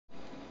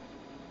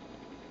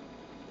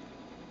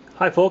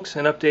Hi folks,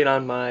 an update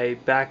on my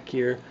back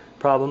gear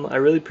problem. I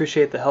really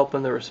appreciate the help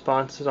and the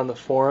responses on the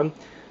forum.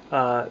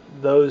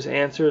 Those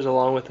answers,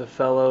 along with a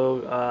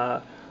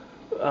fellow,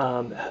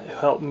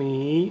 helped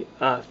me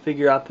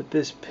figure out that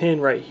this pin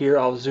right here,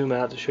 I'll zoom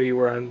out to show you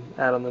where I'm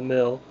at on the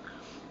mill,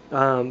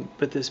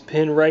 but this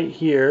pin right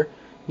here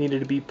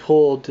needed to be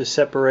pulled to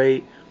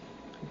separate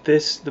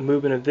the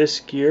movement of this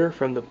gear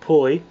from the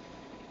pulley,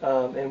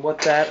 and what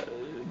that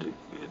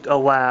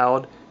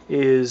allowed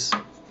is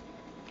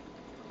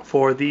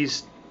for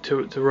these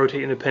to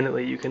rotate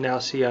independently. You can now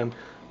see I'm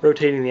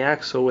rotating the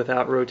axle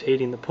without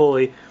rotating the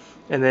pulley.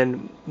 And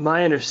then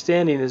my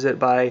understanding is that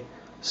by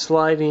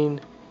sliding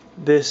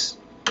those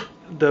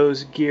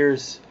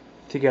gears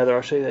together,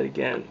 I'll show you that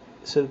again,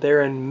 so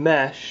they're in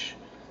mesh,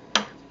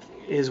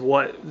 is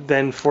what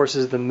then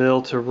forces the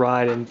mill to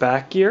ride in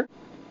back gear.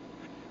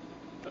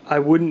 I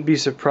wouldn't be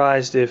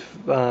surprised if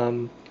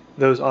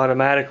those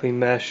automatically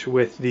mesh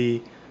with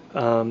the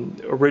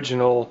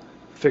original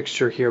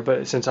fixture here,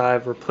 but since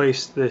I've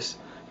replaced this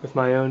with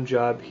my own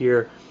job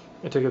here,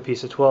 I took a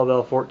piece of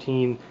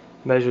 12L14,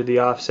 measured the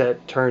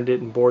offset, turned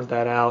it and bored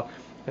that out,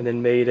 and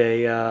then made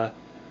a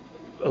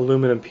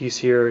aluminum piece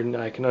here, and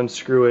I can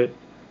unscrew it,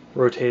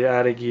 rotate it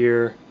out of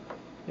gear,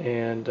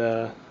 and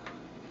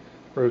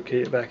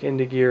rotate it back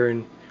into gear.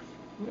 And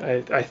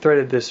I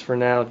threaded this for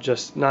now,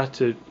 just not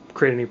to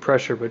create any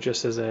pressure, but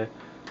just as a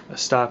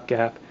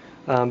stopgap.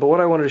 But what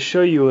I wanted to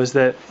show you is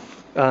that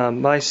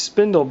my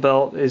spindle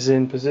belt is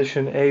in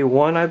position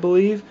A1, I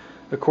believe,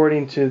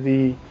 according to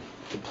the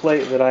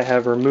plate that I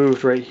have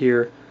removed right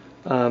here.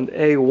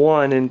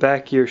 A1 in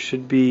back gear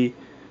should be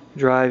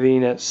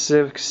driving at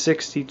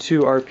 662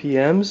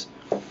 RPMs.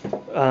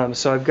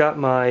 So I've got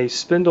my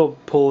spindle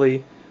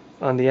pulley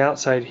on the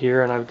outside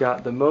here, and I've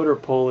got the motor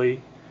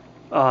pulley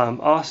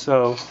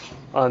also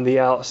on the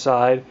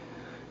outside.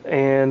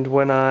 And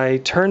when I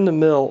turn the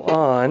mill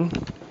on,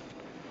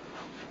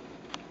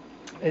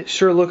 it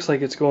sure looks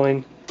like it's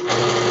going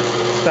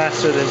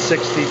faster than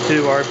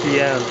 62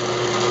 RPM.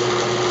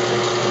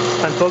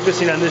 I'm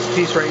focusing on this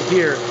piece right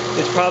here.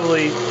 It's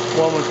probably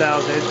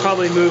 1/1000. It's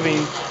probably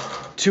moving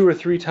 2 or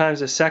 3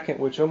 times a second,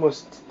 which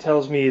almost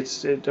tells me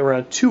it's at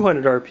around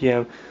 200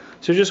 RPM.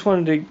 So just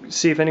wanted to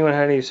see if anyone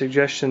had any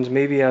suggestions.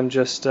 Maybe I'm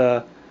just,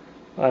 I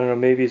don't know,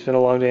 maybe it's been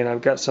a long day and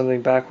I've got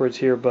something backwards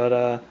here,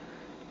 but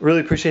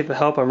really appreciate the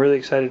help. I'm really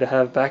excited to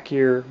have back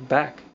gear back.